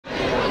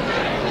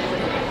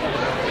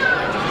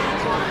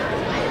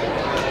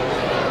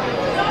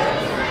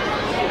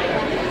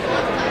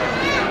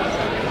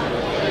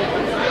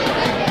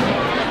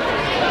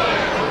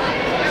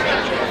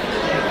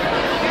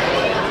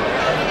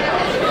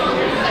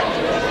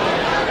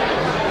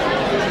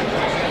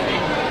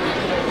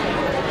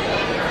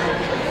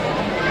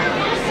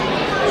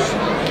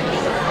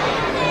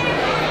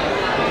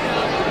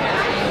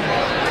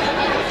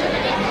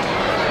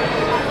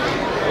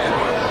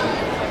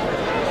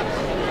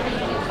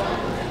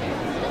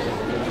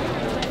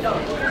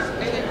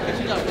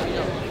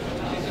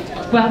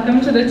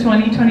Welcome to the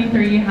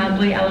 2023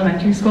 Hadley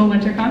Elementary School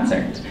Winter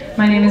Concert.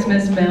 My name is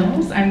Ms.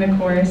 Mills. I'm the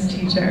chorus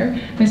teacher.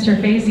 Mr.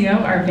 Fazio,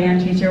 our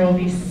band teacher,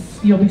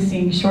 you'll be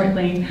seeing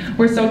shortly.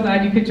 We're so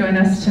glad you could join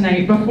us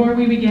tonight. Before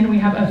we begin, we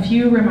have a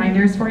few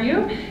reminders for you.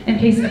 In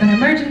case of an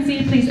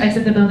emergency, please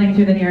exit the building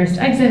through the nearest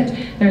exit.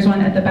 There's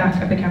one at the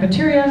back of the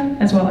cafeteria,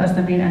 as well as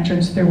the main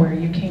entrance through where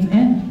you came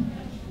in.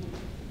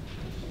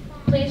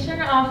 Please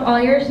turn off all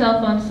your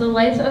cell phones. The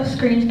lights of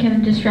screens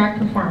can distract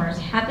performers.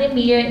 Hadley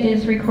Media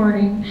is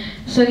recording,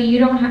 so you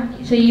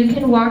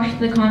can watch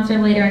the concert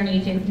later on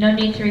YouTube. No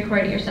need to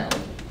record it yourself.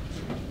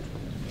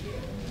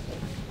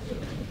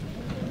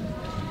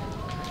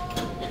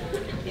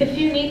 If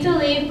you need to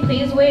leave,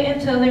 please wait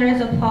until there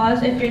is a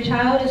pause. If your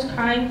child is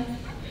crying,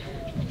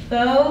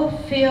 though,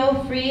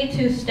 feel free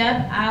to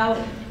step out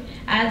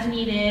as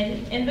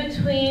needed. In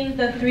between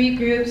the three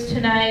groups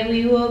tonight,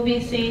 we will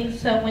be singing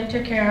some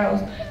winter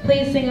carols.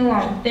 Please sing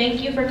along.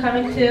 Thank you for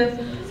coming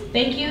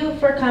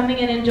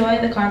and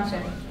enjoy the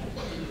concert.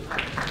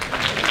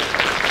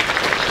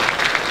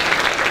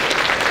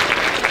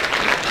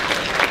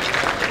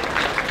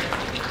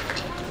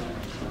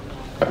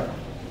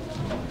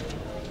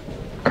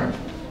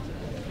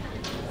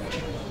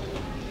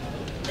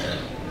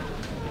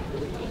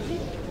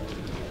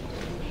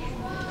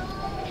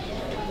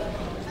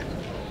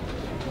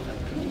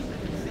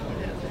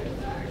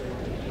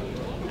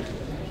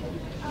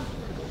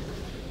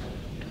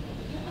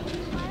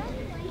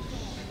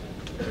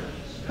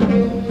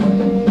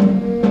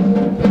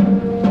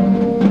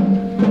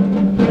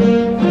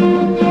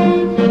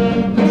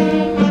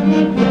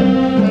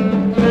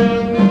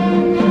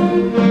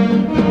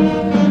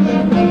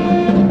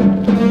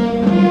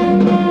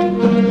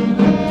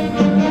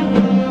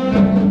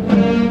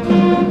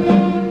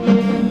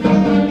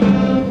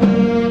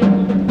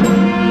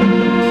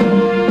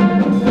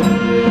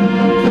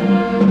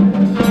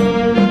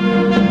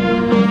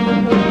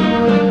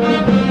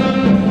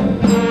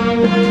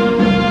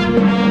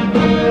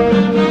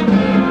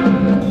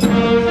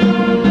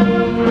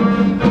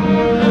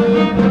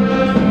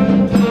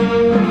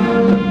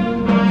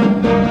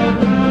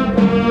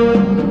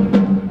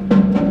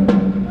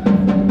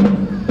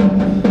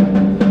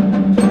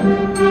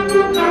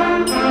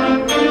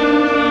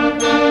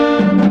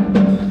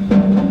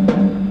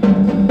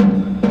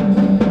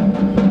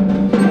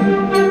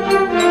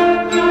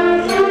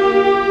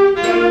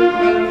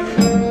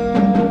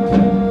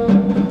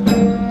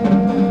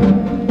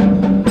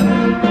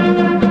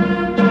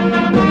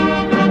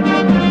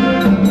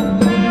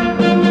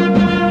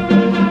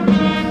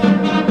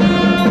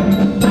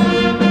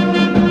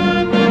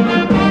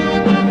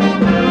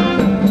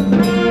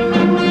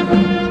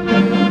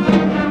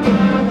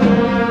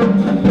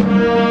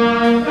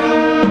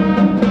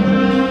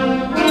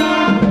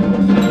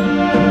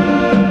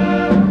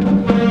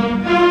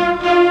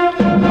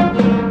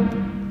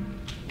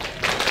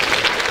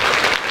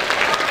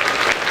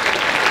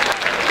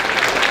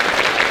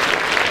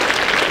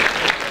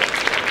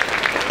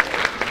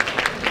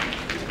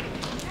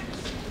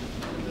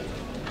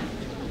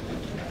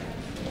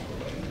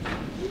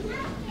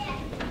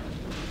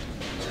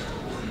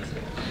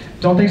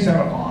 Don't they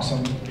sound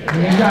awesome? I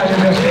mean, you guys are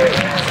just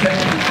fantastic.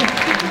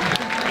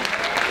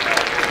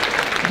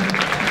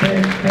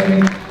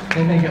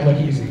 They make it look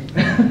easy.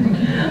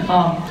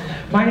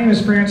 My name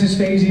is Francis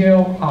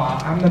Fazio.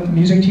 I'm the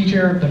music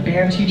teacher, the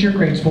band teacher,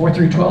 grades 4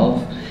 through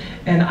 12,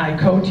 and I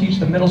co-teach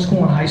the middle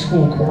school and high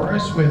school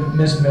chorus with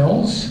Ms.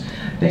 Mills.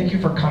 Thank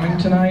you for coming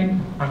tonight.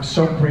 I'm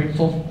so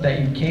grateful that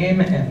you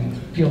came and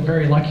feel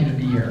very lucky to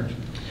be here.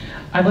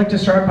 I'd like to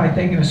start by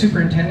thanking the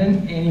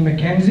superintendent, Annie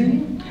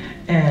McKenzie,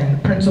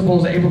 and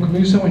principals April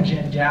Camuso and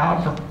Jen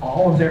Dowd for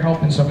all of their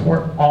help and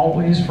support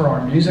always for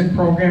our music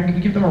program. Can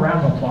you give them a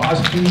round of applause,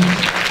 please?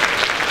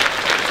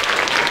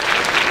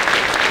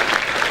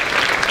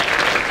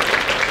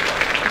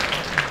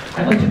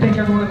 I'd like to thank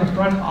everyone in the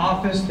front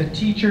office, the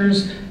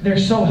teachers. They're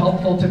so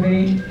helpful to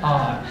me.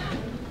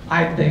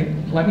 They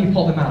let me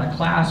pull them out of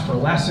class for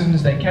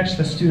lessons. They catch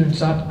the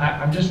students up.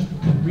 I'm just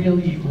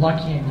really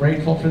lucky and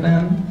grateful for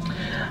them.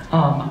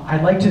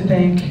 I'd like to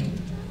thank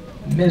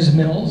Ms.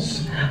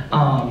 Mills.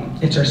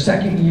 It's her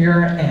second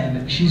year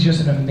and she's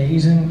just an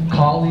amazing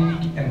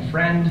colleague and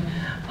friend.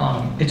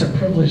 It's a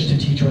privilege to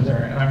teach with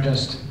her and I'm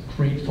just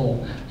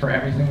grateful for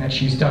everything that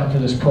she's done for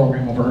this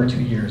program over her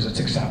 2 years. It's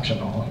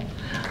exceptional.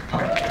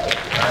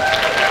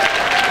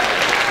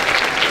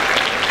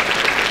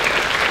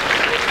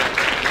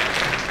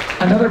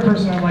 Another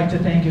person I'd like to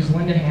thank is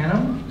Linda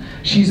Hannum.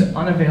 She's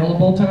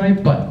unavailable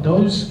tonight, but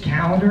those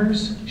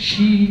calendars,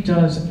 she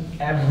does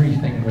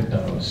everything with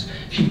those.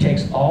 She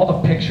takes all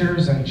the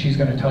pictures and she's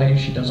going to tell you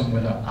she does them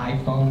with an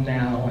iPhone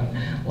now,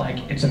 and like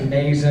it's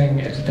amazing.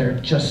 They're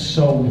just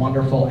so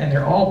wonderful, and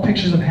they're all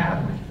pictures of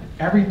Hadley.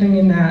 Everything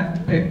in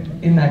that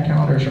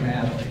calendar is from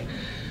Hadley.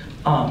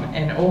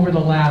 And over the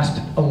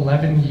last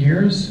 11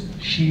 years,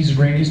 she's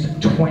raised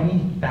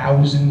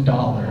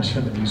 $20,000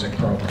 for the music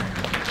program.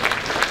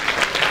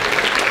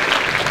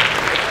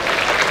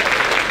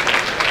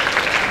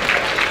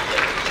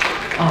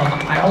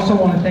 I also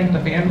want to thank the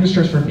band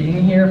boosters for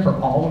being here, for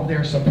all of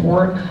their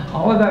support.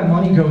 All of that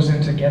money goes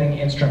into getting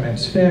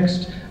instruments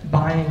fixed,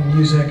 buying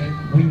music.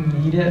 We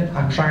need it.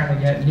 I'm trying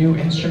to get new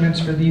instruments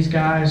for these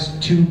guys,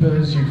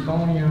 tubas,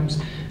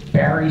 euphoniums,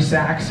 bari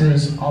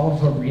saxes, all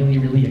of the really,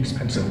 really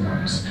expensive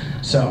ones.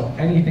 So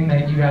anything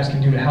that you guys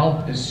can do to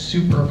help is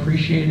super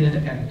appreciated,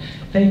 and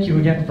thank you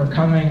again for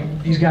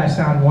coming. These guys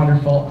sound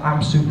wonderful.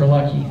 I'm super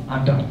lucky.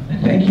 I'm done.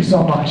 Thank you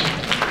so much.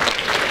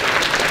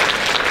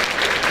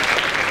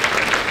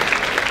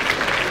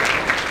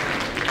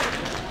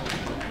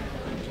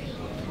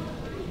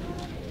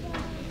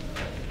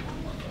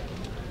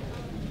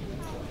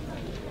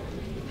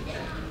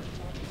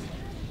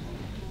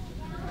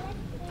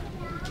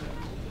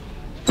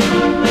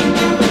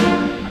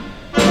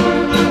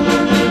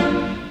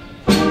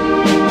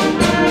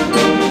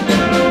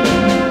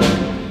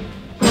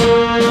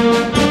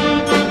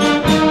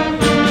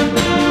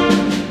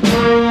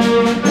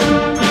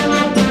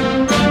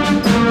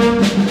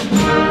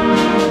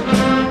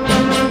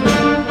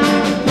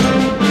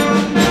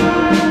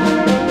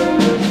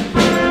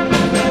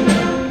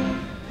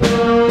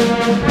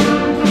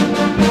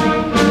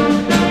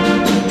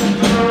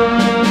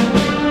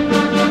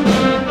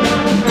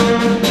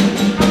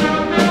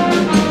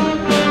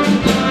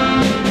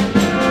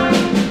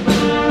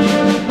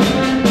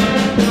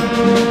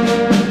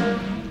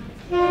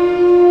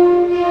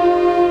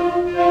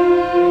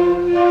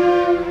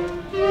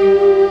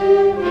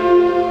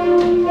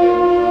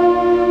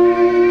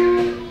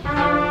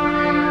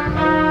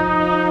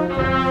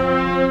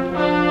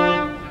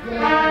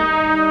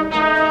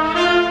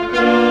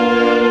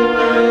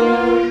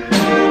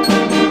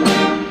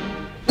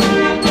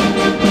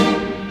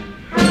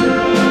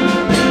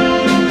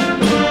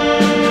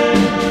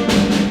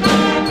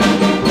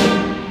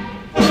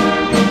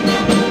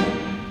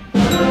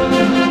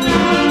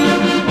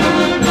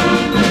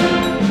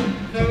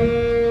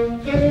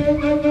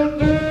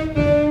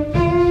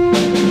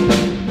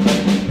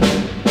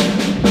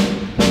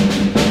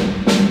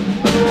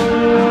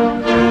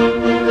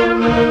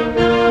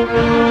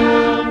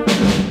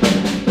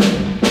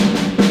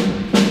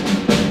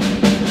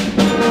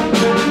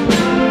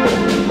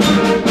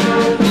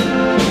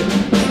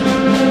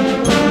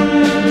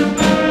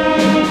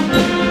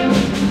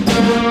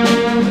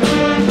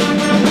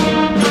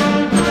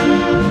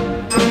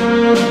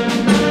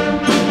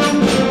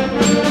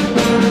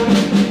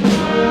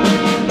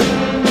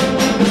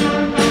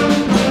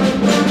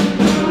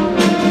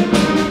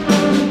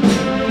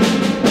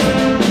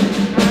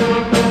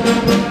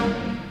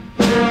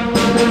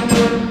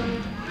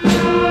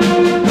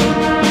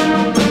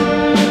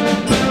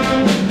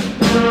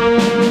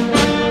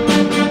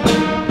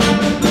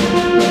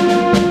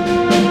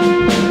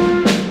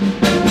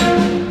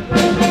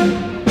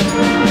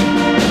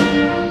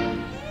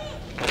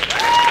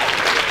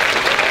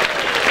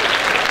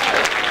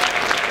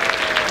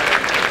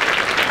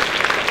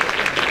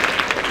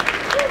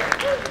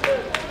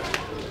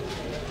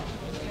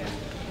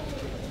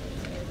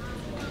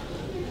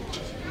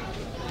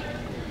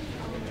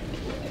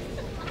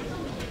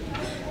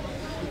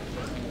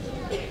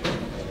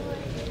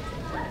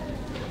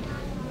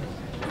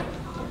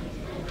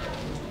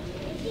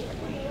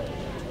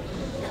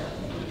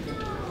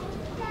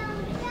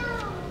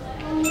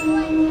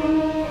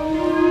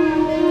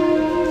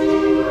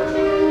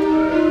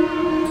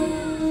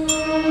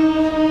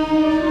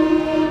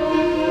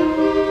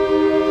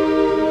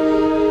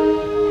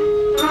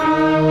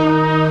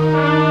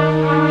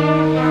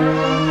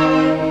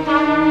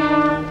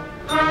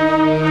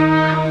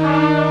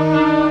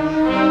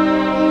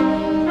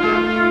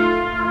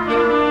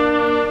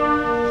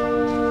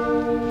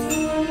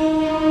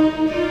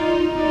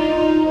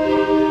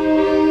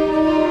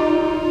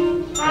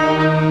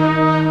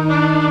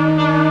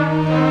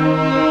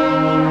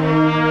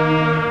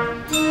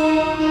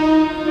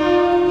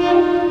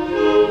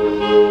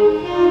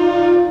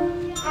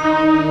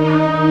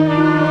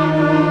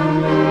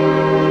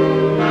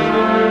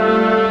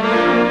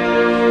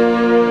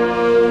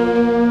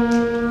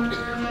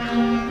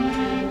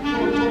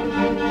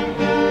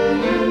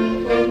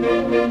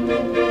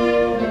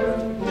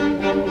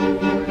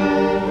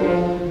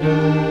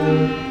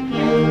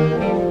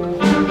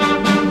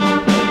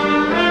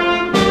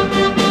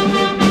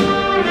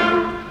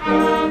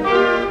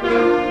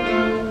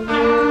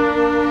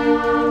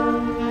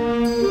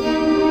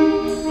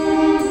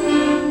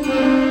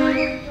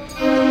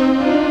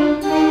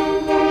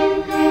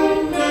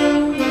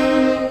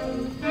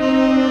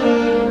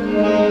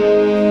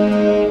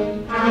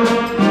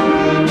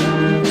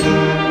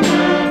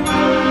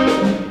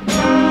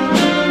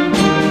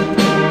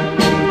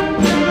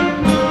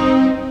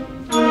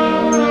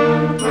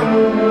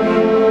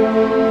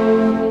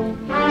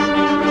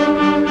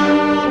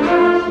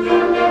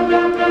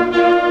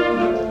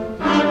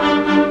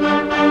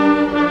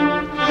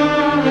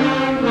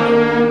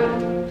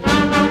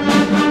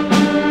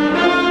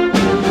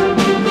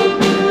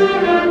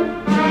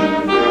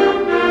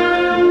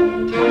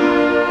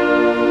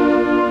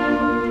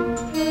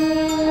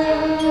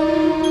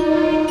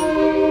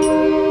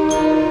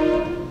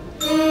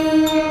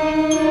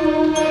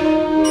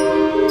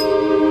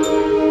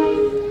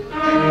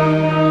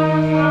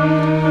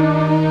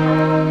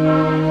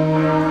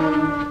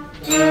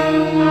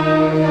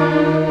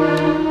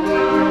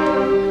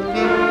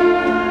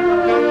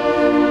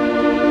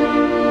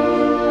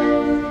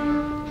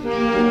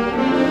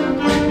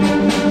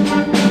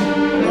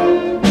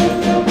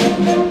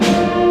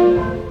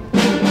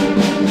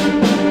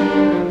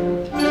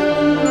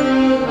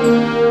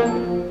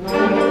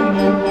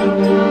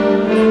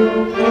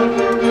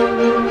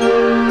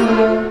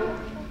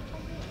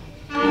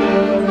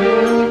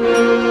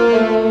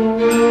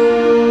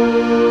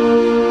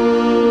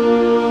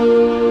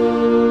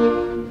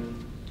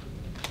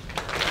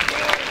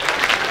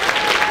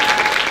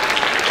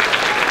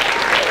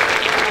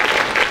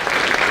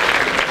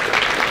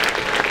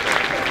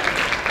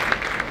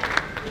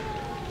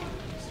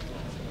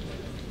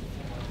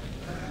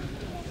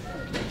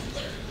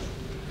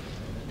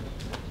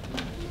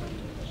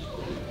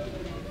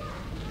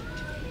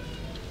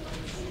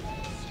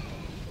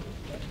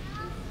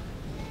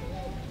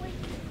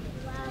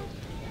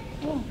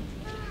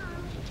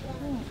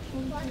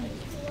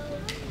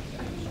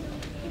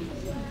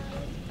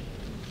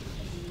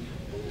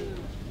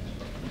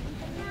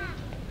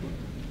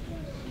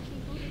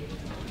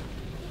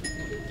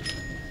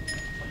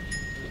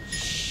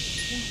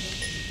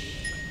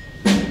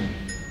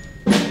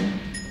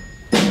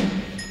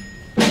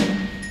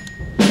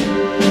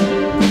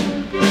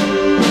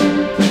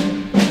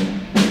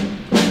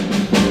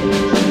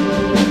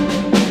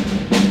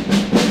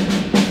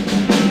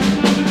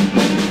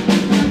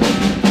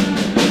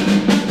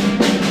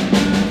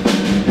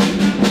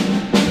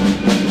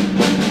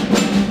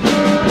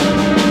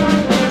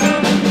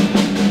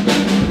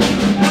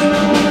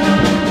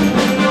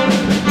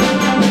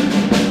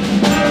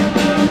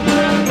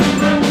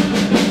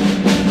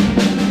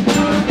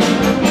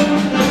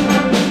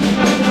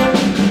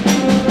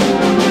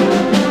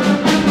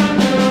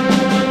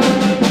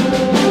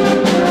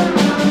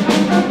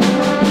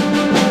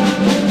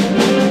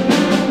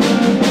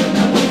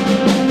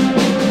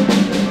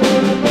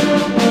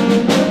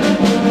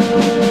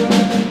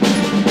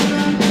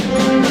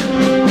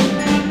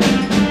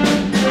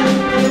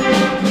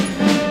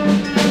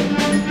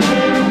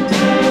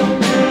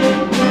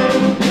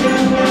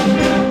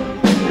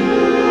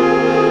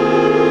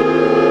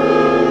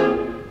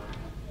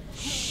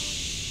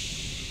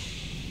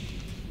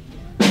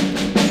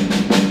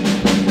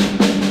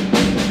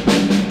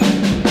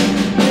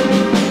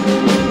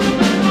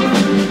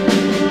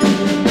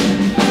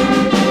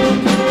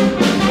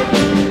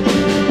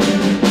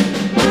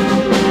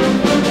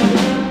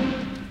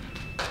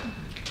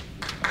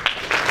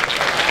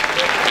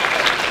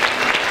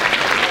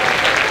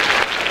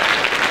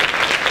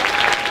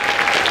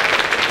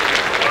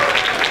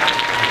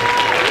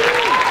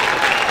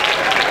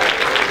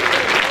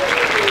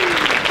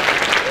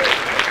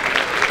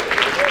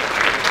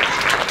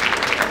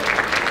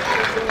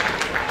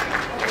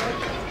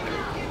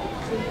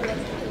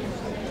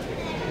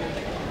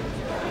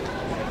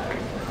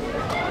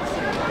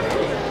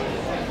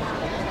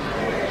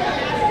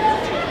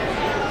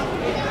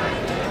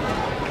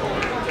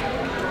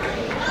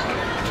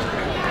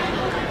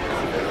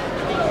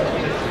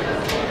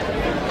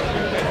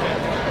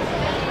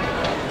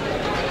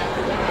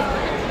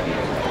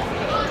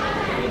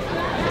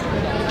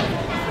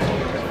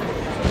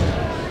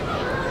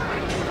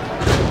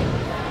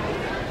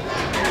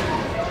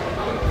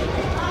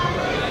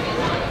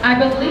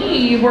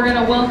 leave, we're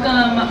gonna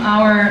welcome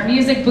our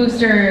music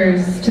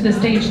boosters to the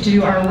stage to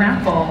do our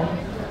raffle.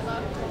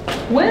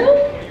 Will?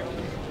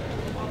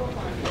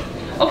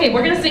 Okay,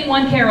 we're gonna sing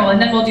one carol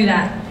and then we'll do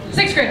that.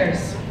 6th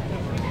graders.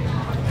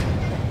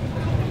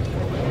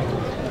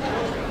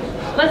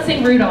 Let's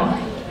sing Rudolph.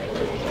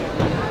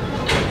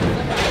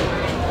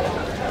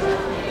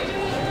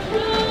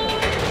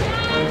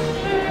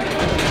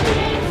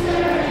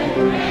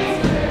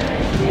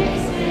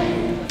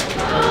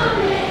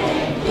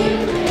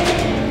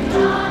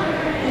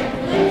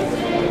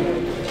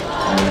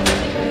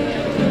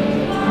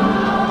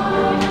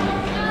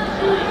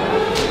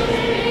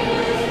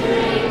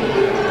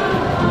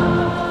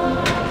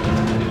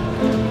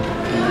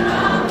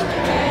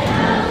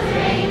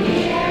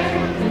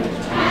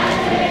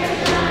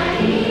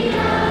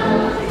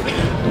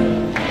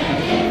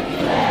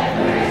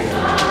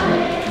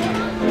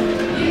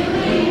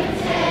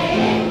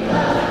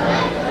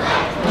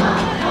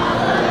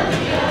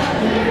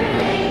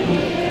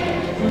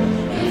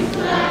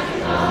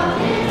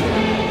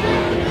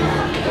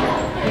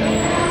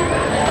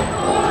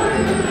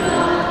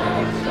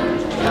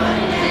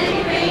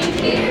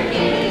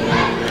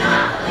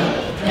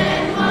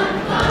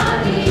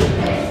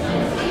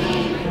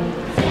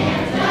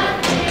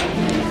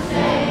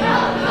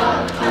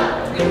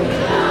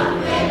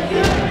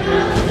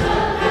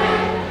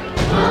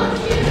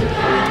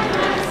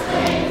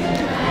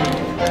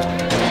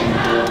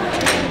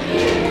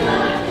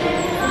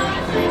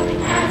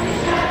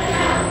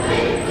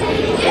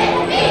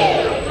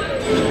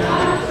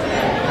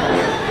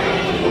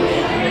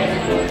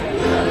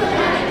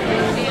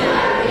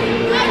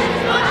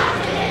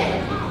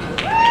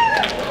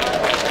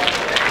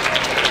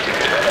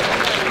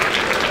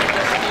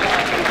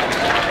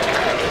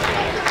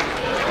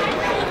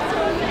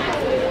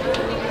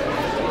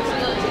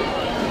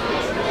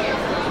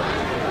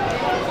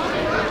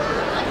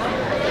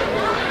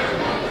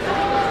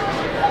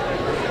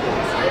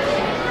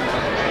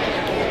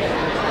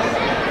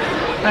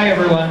 Hi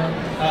everyone,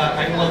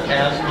 I'm Will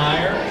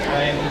Kazmaier.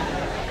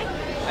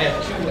 I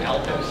have 2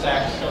 alto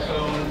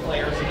saxophone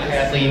players in the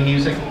Hadley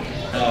music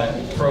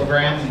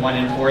program, one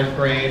in 4th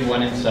grade,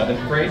 one in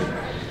 7th grade.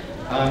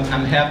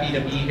 I'm happy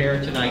to be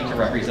here tonight to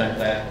represent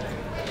the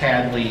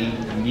Hadley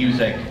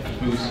Music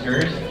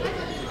Boosters.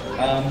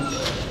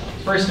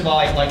 First of all,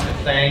 I'd like to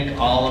thank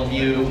all of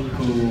you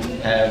who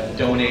have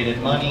donated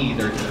money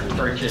either for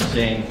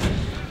purchasing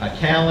a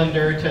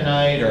calendar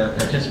tonight or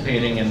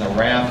participating in the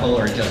raffle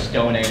or just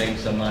donating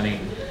some money.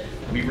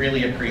 We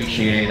really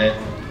appreciate it.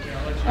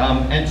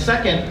 And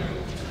second,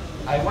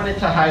 I wanted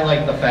to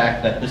highlight the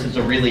fact that this is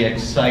a really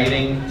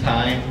exciting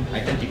time. I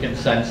think you can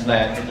sense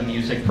that in the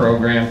music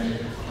program.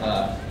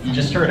 You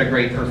just heard a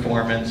great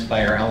performance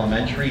by our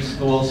elementary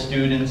school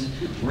students.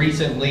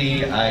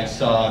 Recently,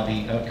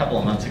 a couple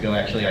of months ago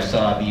actually, I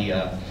saw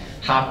the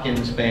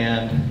Hopkins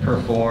Band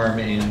perform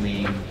in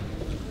the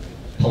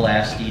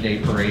Pulaski Day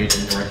Parade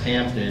in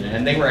Northampton,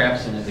 and they were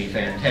absolutely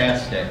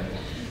fantastic.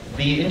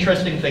 The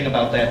interesting thing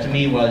about that to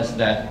me was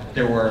that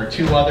there were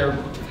 2 other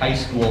high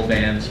school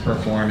bands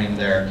performing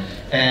there,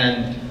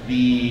 and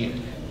the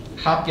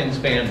Hopkins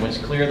Band was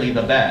clearly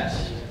the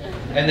best.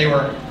 And they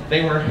were,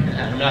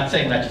 I'm not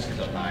saying that just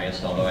because I'm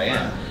biased, although I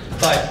am,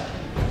 but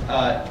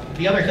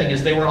the other thing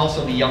is they were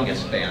also the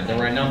youngest band. There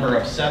were a number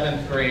of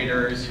 7th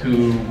graders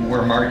who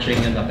were marching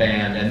in the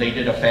band, and they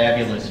did a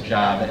fabulous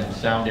job and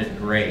sounded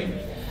great.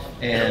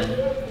 And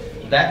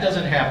that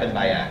doesn't happen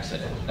by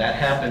accident. That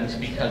happens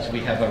because we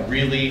have a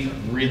really,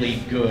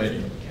 really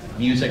good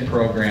music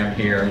program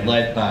here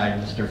led by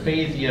Mr.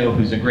 Fazio,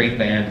 who's a great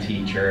band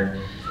teacher.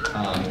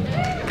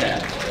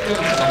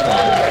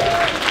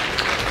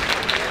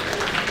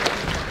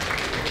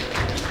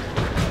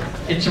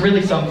 It's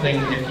really something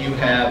if you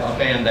have a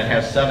band that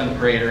has 7th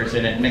graders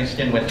in it mixed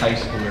in with high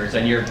schoolers,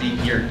 and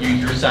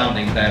you're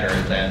sounding better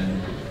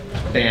than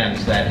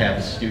bands that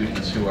have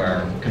students who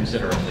are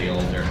considerably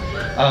older.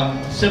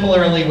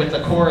 Similarly with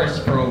the chorus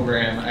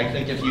program, I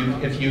think if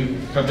you're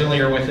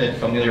familiar with it,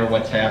 familiar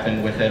what's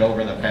happened with it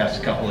over the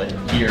past couple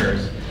of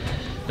years,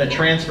 the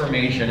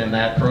transformation in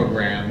that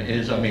program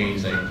is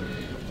amazing.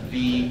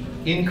 The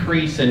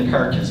increase in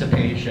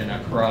participation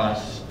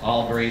across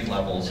all grade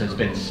levels has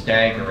been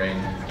staggering.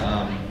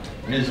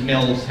 Ms.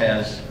 Mills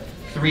has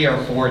 3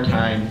 or 4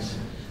 times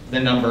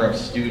the number of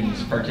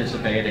students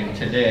participating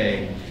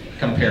today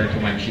compared to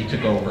when she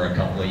took over a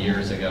couple of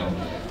years ago.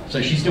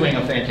 So she's doing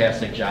a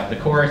fantastic job. The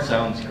chorus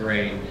sounds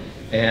great,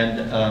 and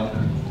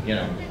you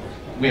know,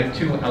 we have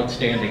 2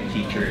 outstanding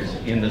teachers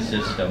in the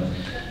system.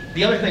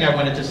 The other thing I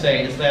wanted to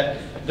say is that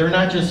they're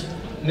not just,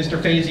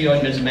 Mr. Fazio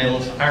and Ms.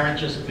 Mills aren't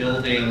just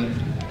building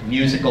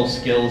musical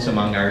skills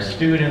among our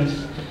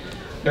students,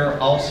 they're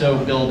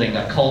also building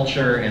a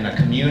culture and a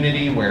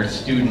community where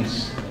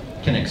students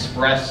can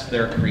express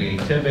their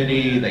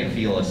creativity, they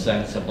feel a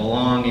sense of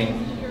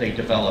belonging, they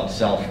develop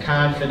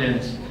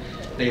self-confidence,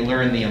 they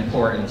learn the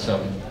importance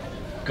of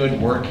good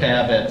work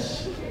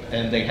habits,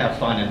 and they have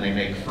fun and they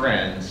make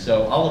friends.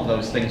 So all of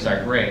those things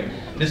are great.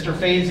 Mr.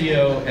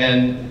 Fazio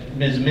and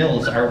Ms.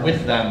 Mills are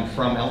with them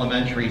from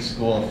elementary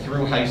school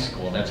through high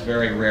school. That's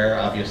very rare,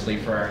 obviously,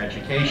 for our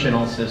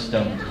educational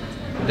system.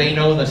 They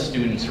know the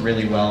students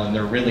really well, and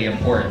they're really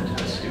important to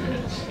the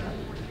students.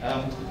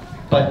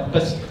 But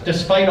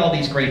despite all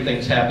these great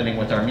things happening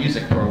with our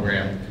music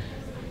program,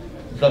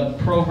 the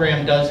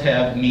program does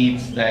have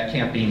needs that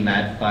can't be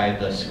met by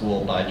the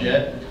school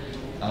budget.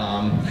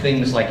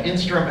 Things like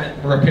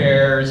instrument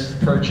repairs,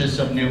 purchase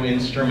of new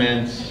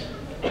instruments,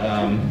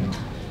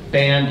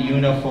 band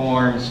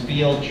uniforms,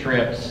 field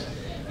trips,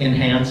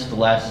 enhanced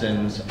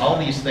lessons. All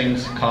these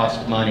things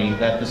cost money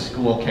that the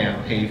school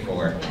can't pay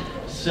for.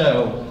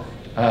 So,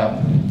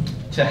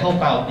 to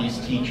help out these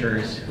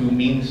teachers who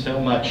mean so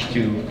much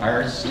to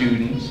our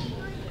students,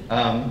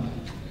 a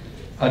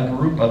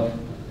group of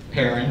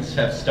parents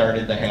have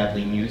started the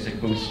Hadley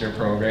Music Booster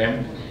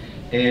program,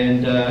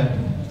 and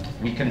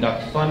we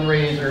conduct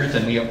fundraisers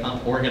and we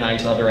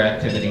organize other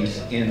activities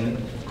in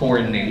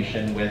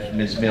coordination with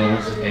Ms.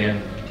 Mills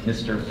and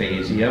Mr.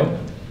 Fazio.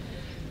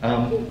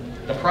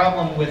 The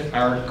problem with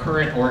our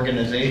current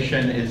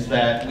organization is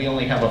that we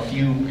only have a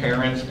few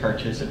parents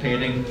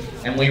participating,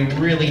 and we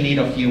really need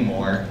a few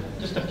more,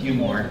 just a few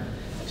more,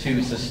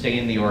 to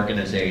sustain the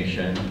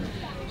organization.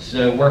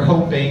 So we're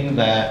hoping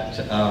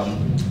that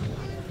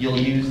you'll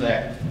use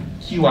that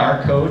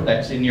QR code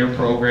that's in your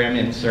program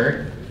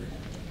insert,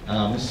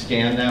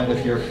 scan that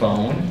with your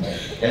phone,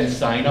 and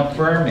sign up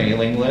for our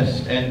mailing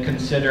list, and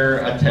consider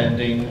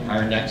attending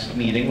our next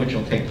meeting, which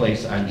will take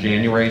place on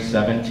January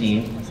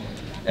 17th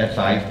at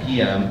 5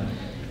 p.m.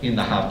 in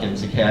the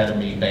Hopkins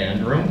Academy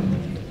Band Room.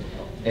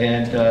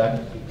 And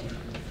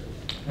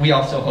we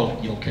also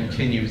hope you'll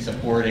continue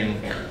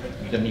supporting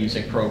the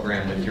music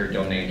program with your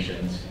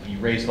donations. You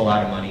raised a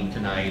lot of money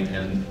tonight,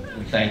 and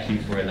we thank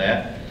you for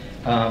that.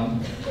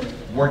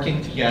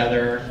 Working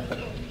together,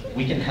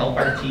 we can help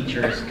our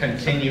teachers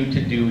continue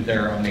to do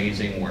their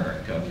amazing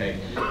work, okay?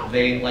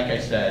 They, like I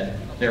said,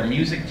 they're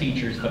music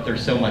teachers, but they're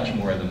so much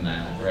more than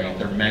that, right?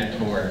 They're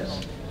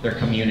mentors, they're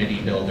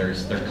community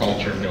builders, they're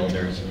culture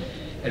builders.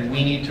 And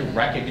we need to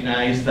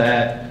recognize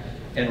that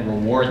and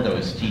reward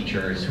those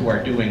teachers who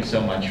are doing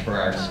so much for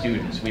our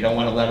students. We don't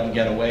want to let them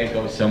get away,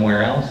 go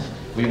somewhere else.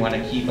 We want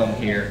to keep them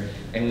here,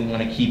 and we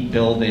want to keep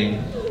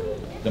building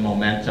the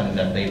momentum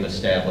that they've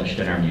established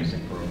in our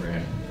music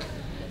program.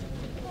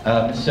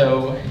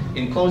 So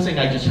in closing,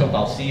 I just hope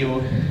I'll see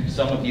you,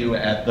 some of you,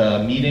 at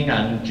the meeting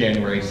on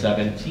January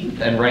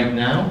 17th. And right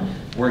now,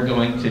 we're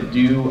going to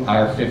do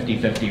our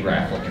 50-50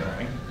 raffle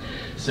drawing.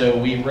 So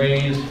we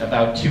raised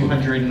about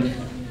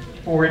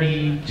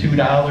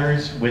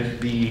 $242 with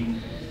the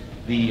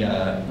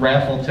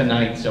raffle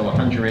tonight. So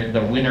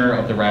the winner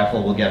of the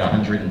raffle will get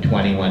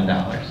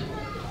 $121.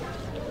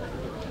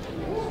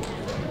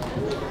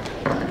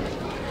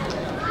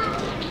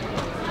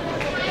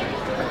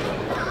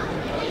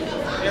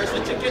 There's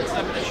the tickets.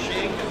 I'm going to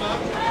shake them up.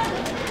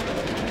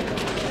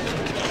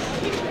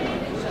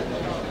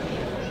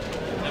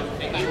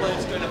 And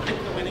Elo's going to pick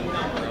the winning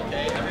number,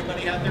 okay?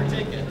 Everybody have their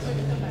tickets.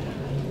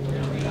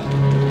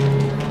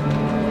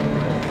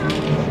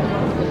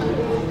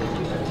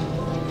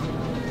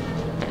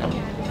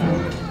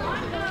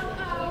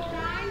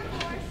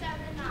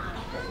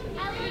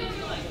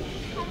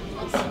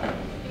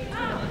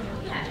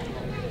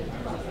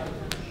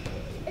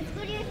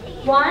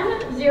 One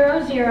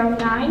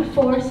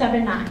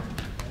 009479.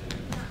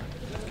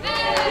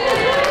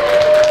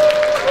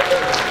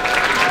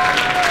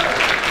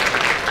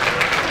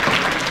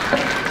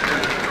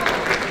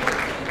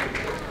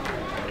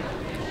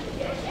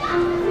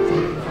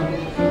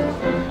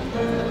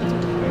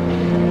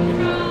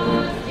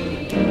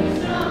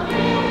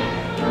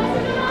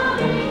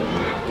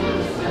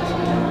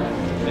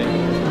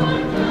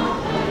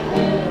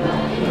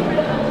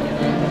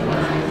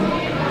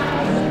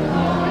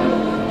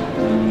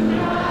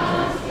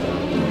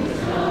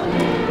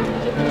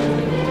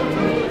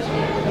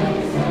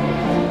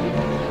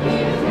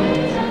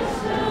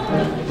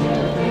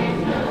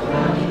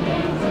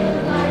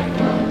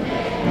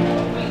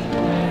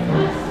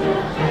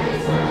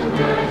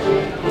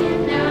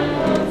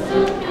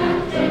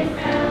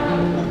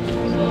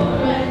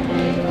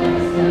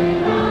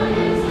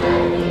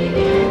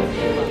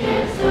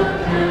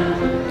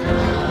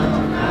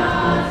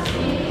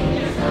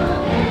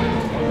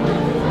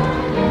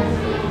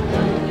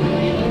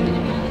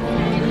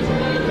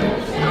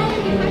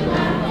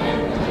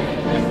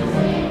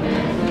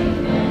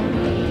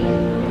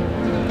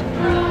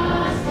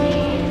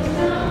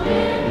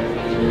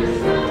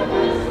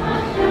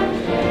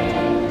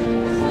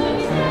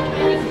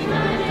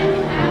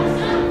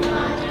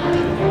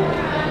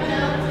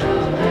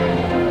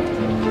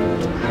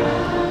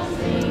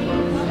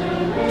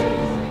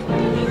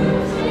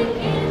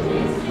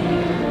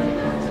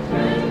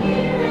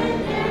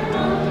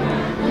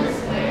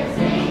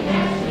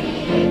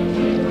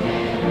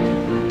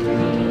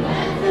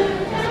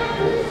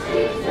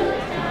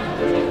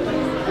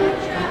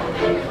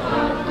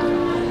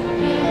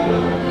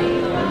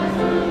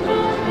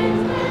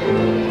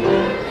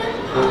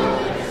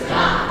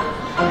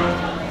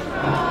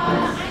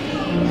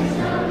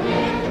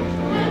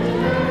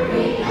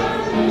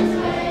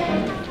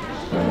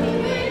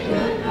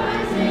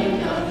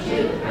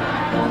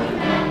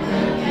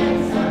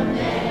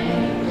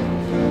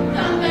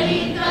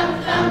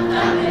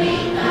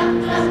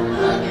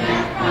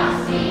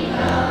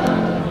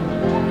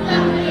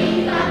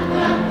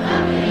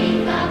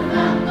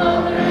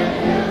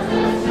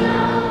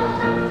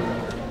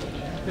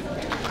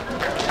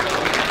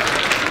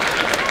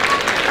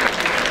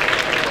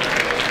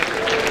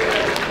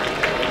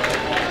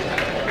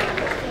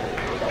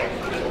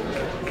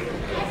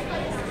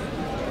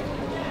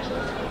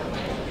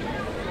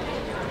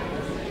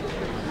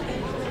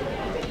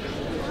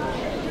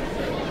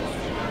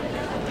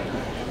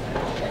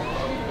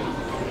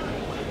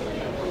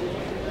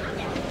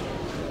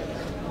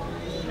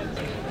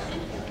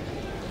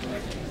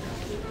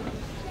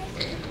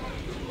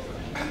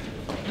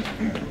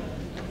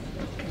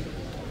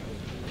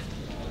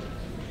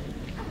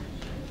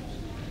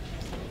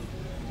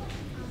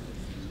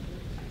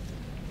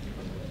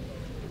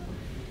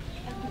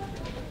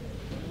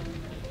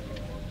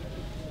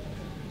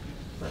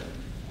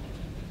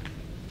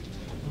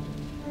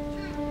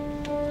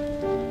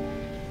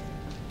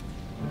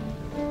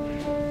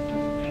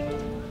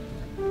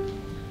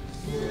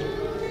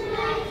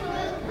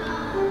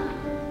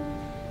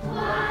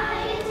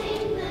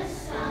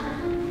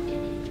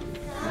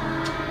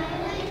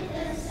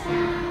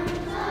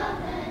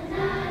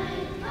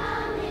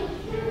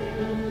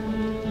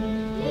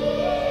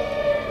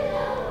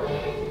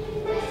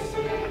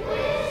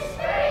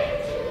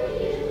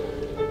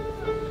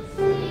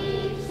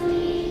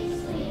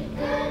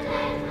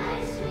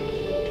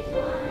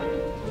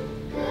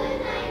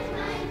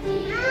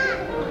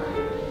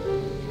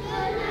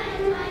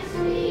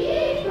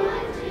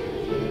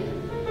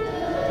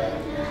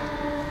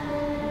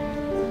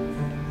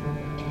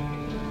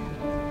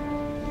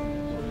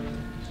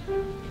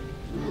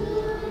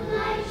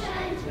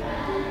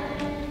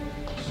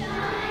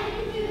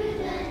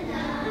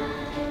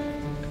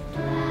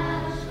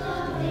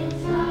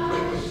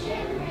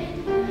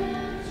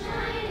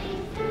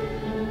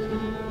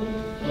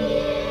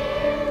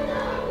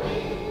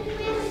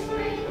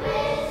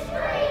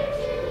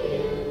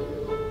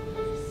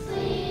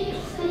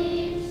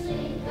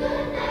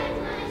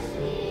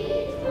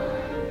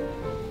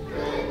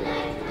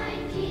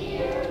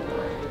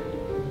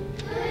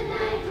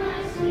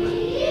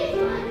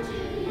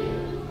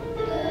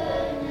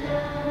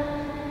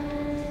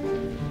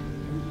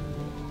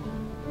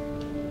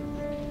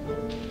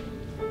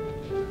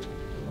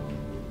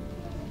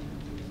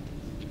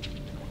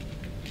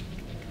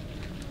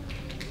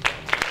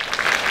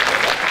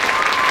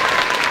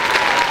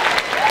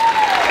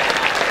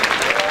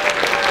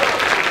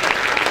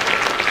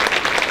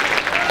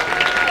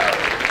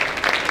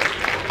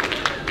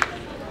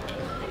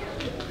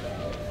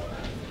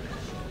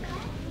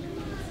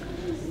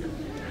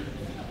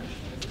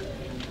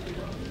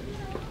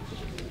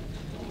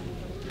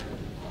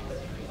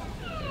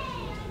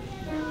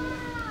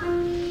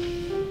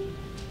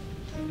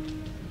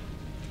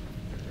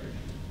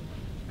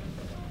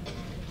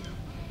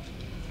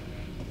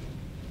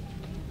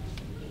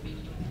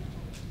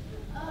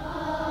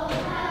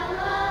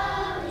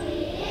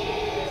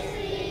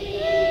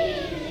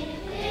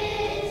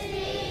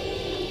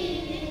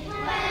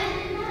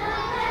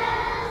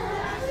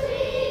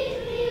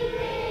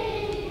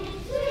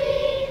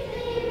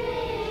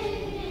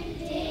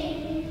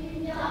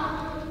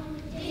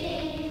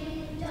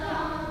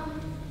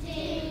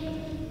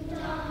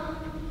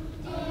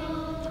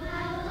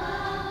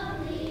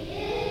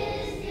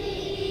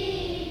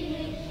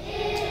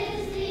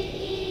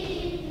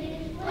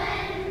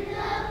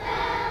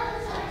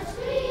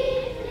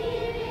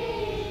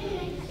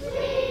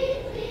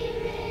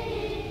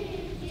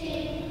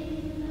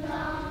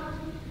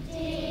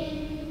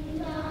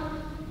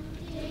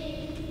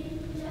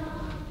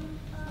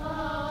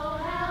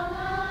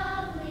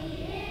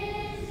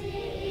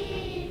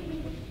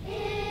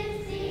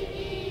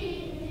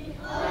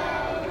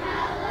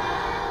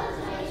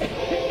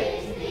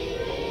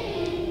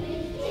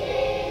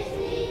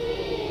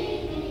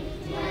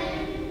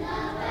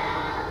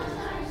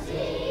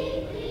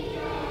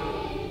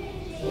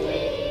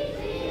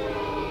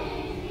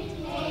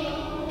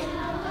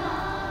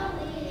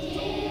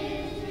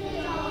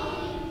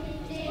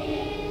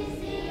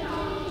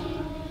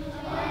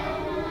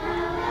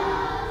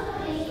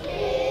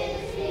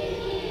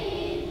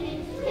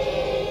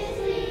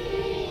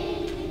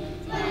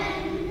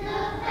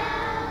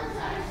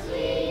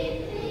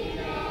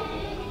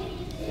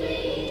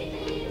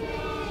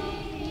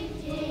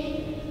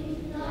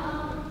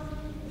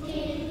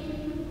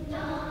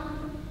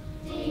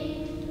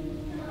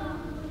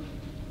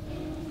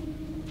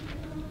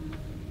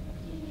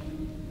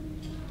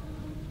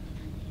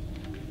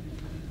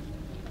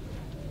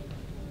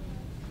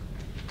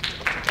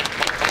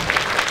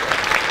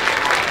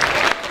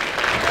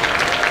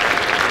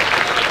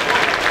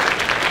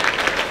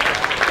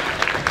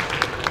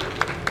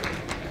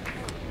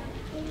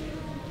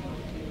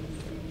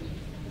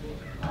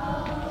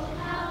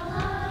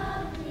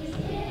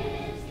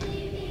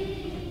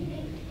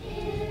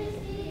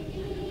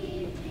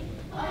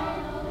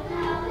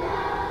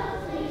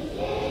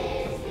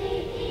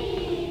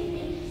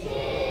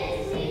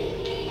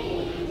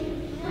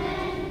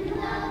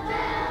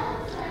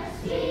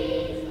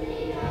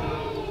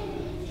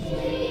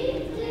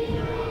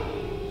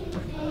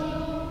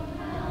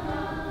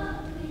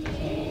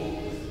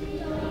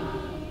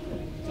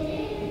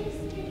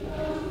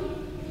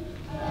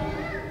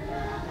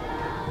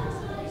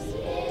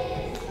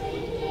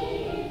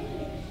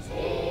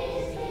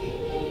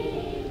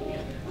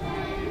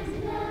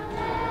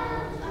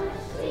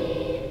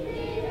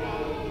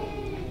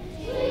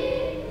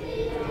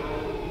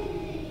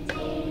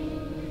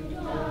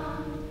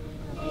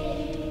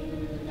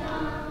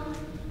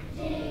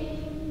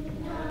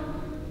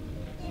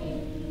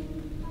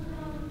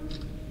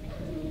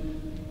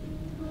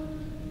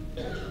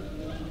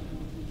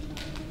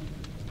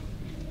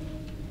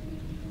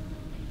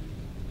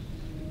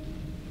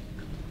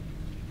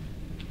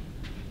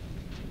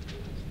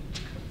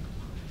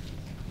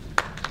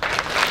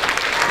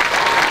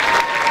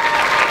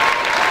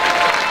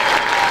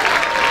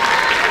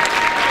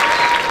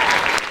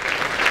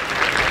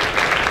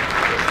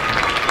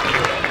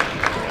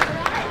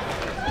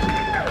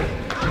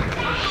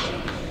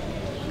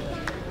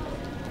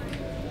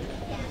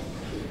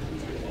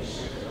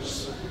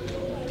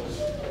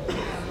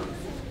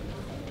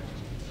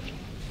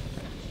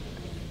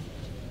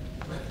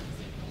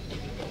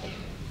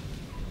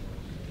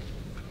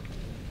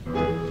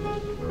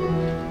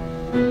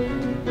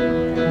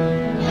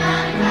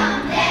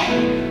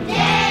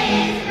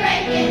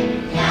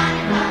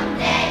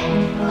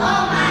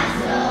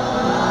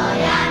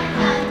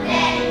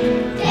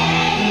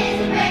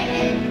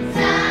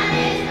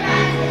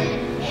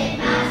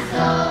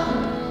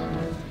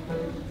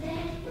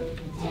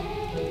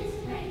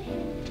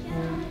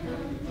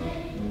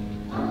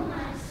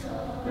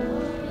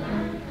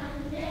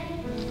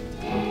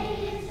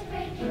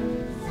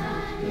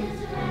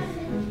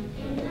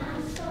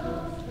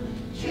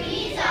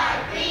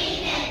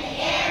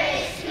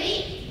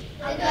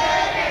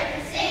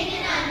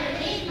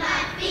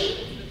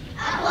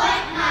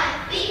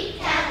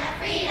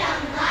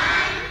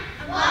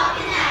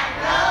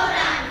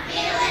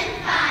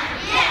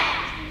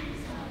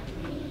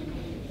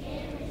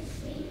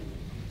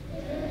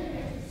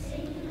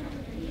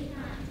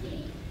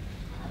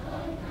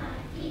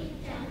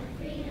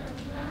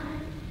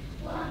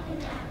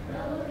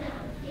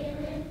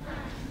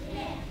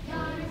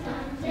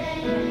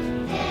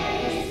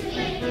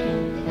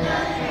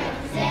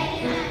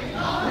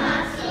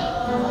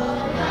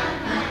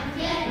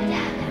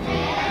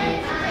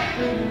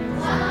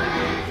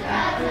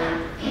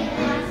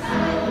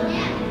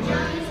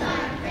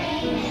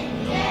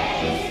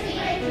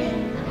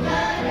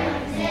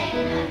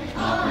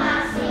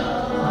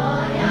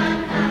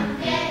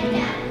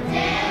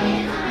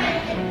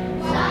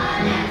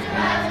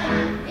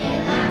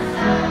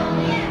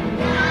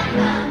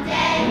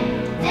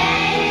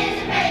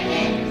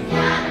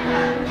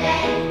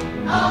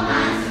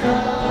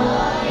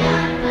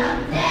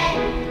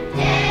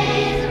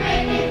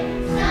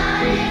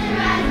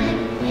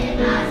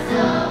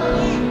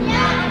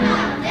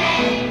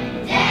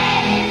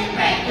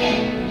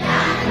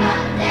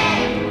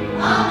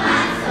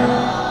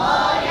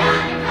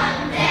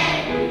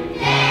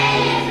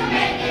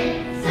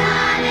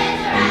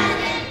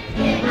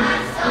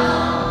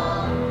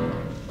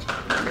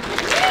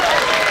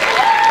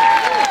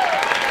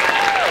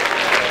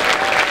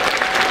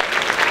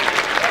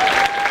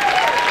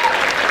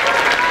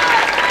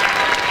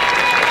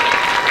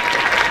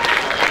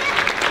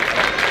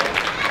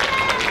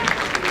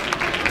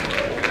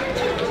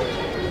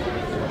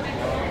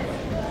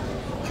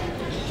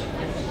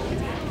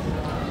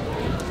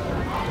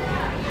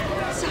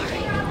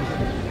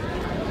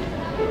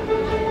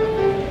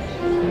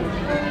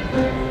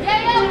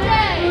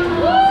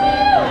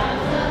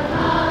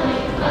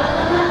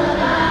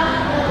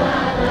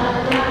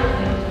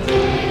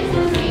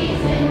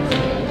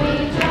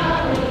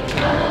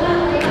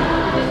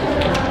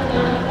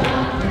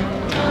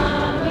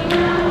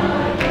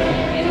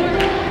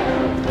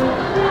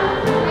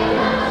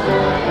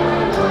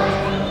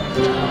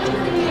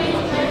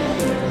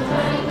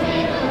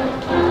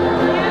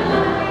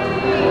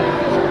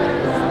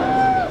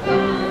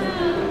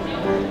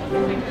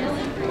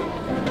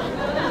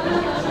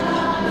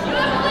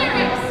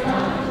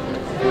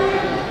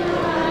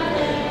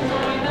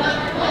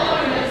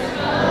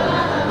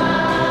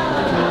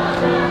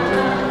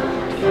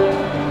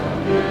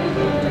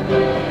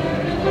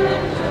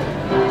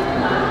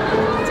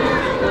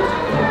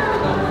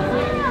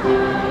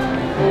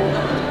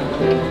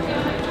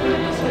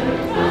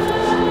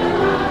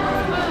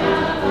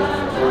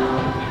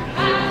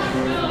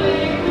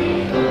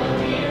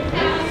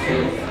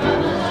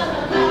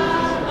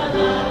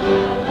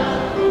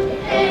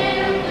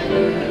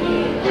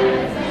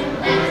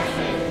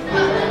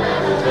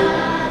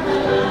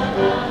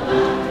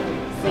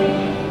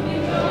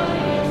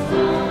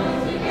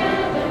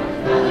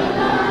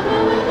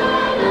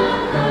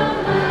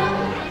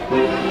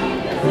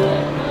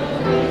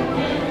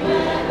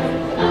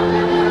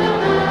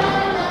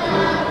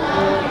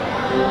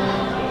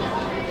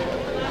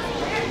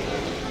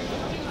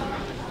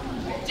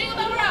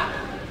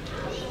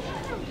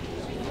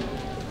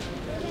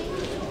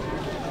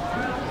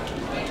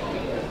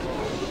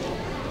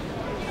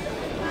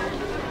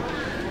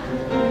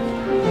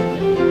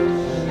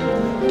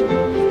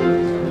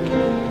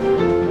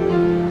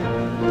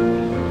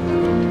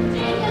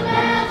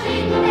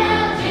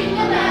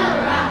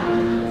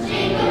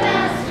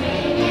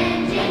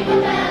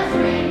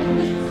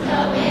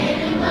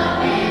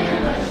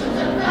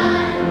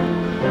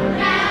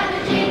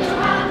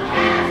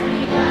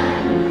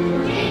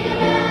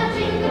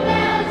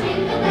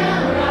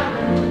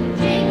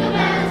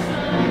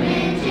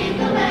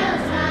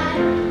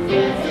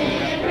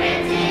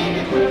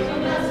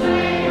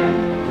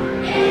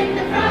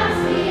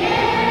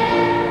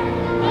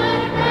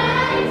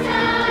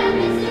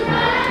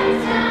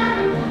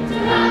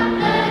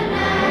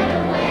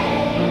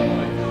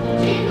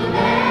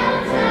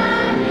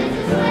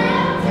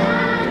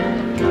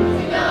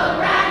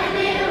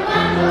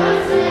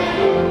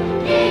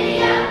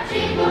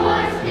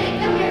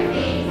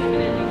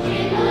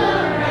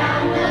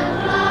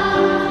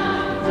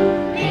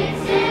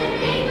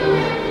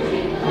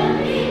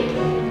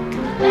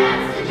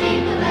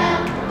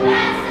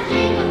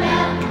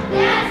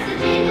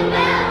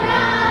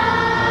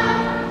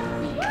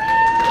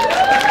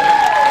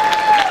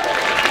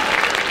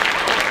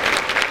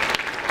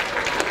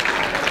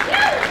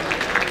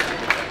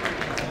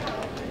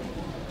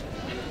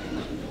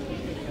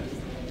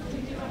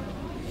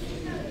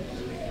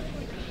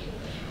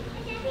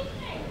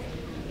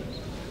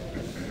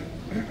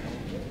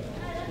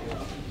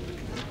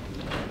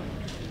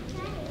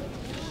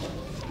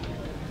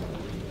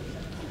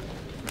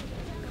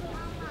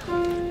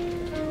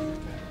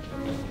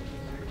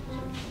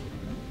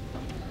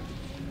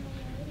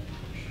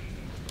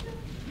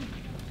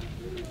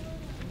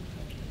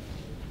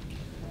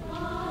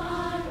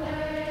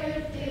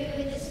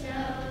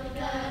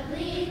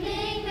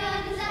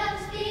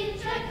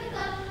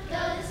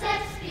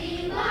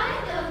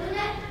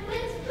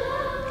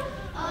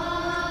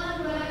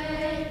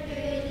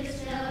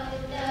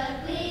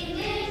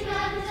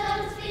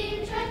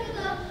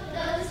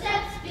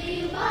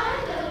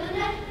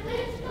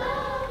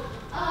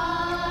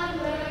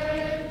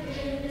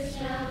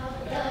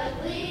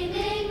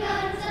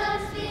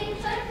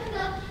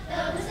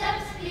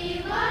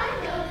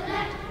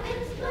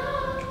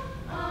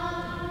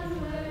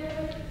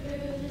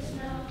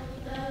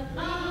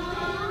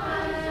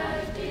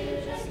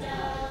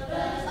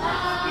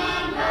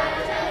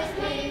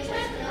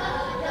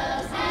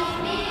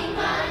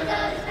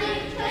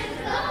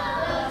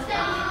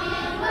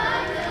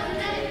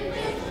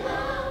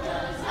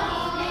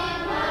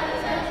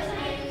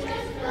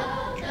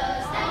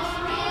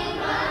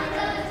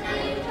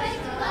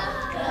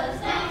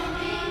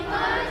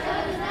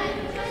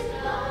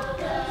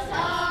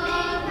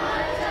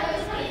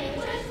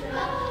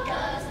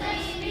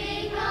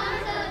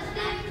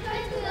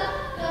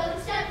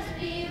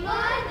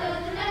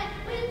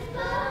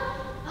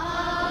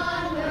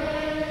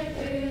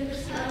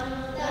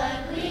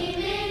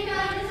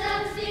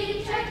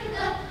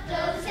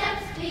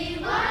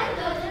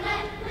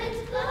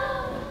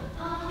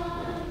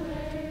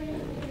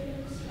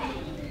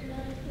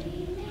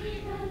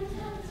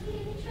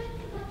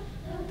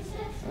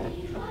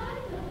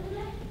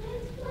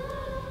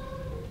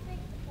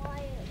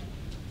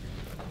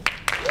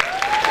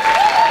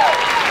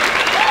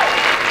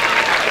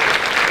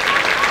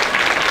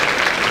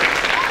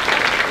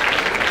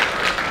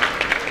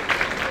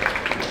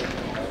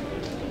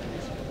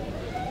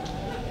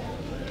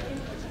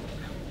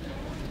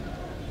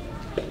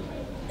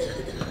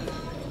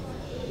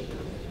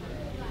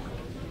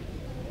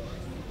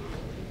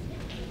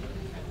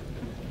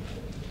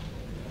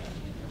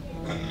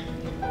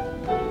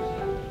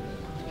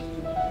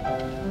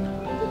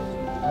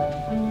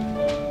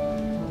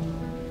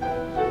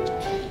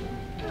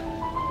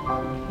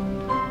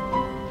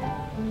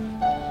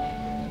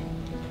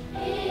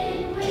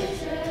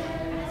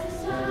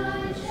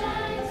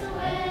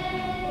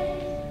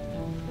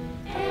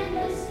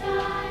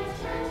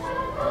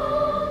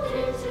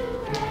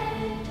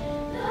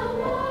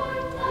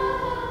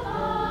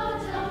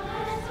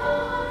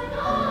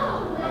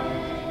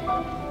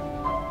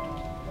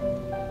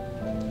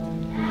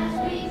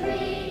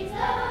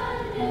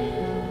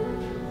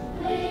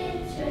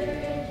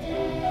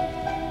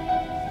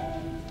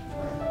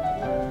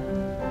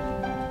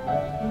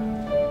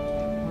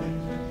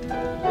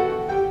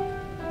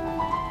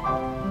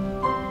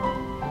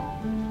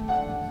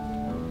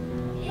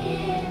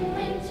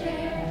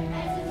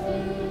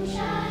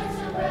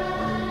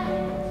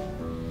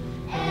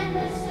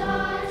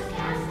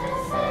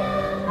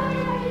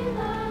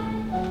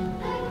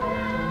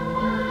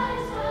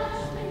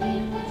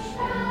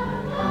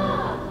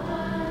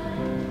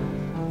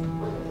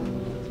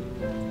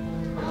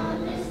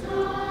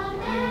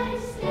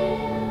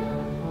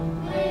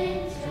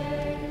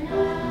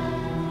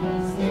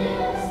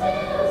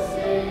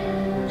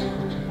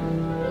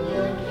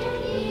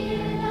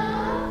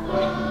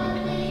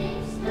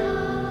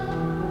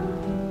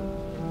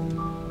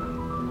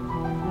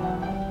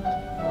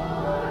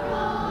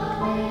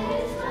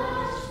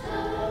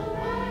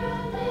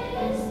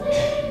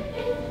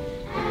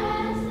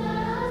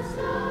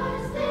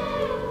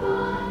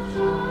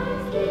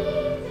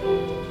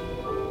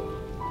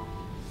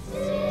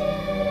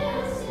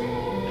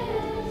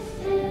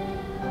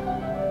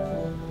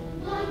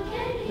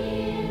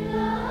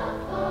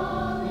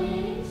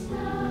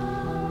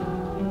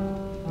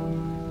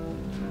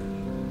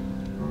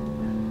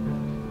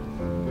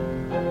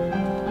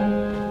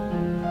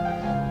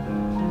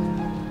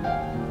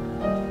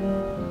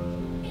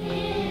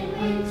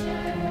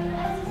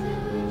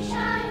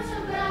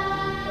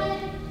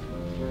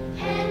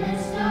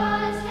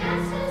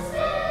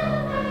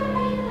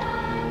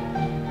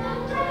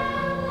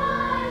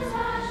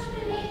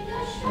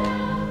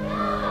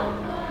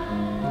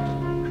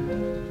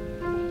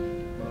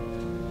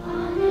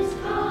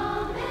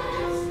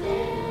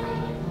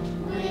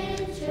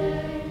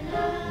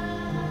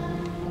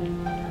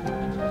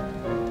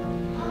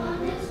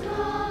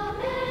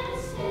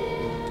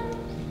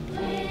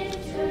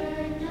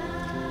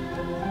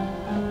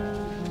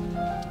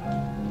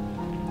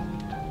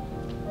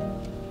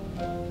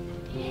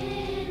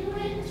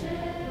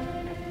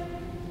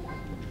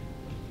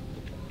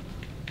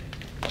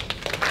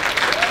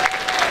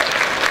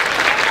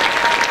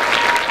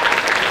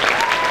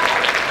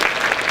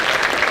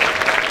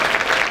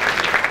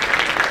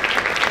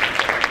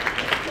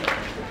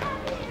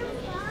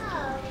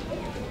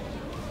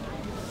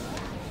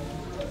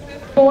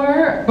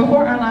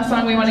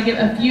 to give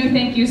a few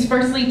thank yous.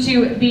 Firstly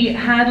to the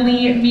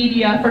Hadley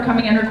media for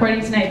coming and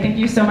recording tonight. Thank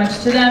you so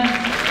much to them.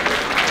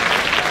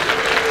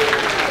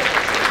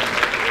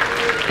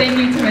 Thank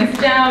you to Ms.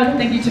 Dowd.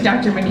 Thank you to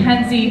Dr.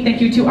 McKenzie.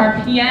 Thank you to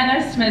our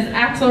pianist, Ms.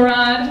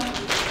 Axelrod.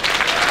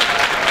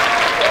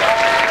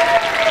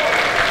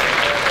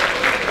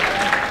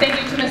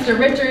 Thank you to Mr.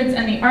 Richards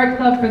and the Art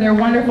Club for their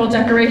wonderful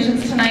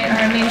decorations tonight,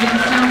 our amazing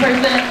sound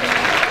person.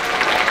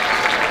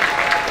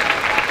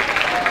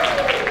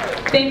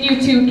 Thank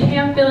you to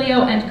Cam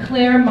Filio and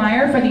Claire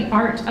Meyer for the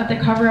art of the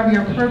cover of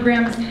your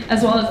programs,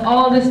 as well as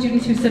all of the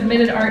students who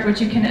submitted art, which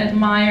you can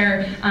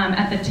admire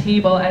at the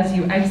table as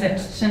you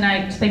exit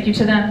tonight. Thank you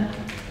to them.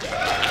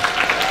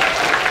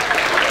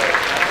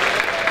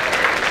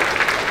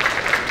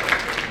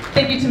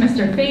 Thank you to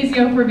Mr.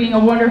 Fazio for being a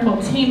wonderful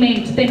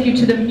teammate. Thank you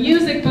to the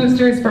music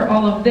boosters for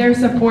all of their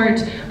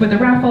support with the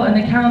raffle and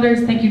the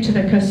calendars. Thank you to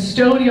the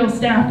custodial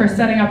staff for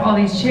setting up all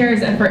these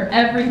chairs and for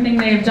everything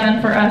they have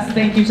done for us.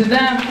 Thank you to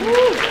them.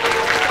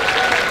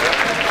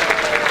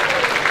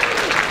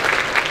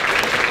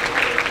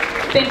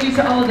 Thank you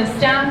to all of the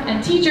staff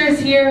and teachers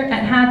here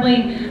at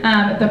Hadley,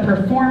 the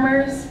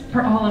performers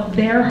for all of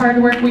their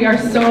hard work. We are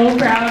so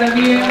proud of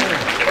you.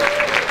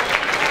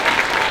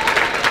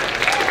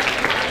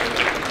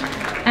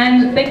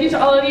 And thank you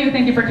to all of you.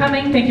 Thank you for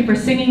coming. Thank you for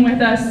singing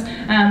with us.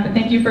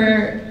 Thank you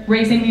for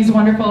raising these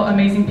wonderful,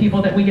 amazing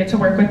people that we get to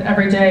work with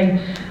every day.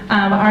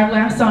 Our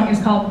last song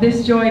is called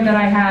This Joy That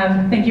I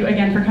Have. Thank you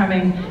again for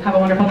coming. Have a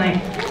wonderful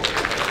night.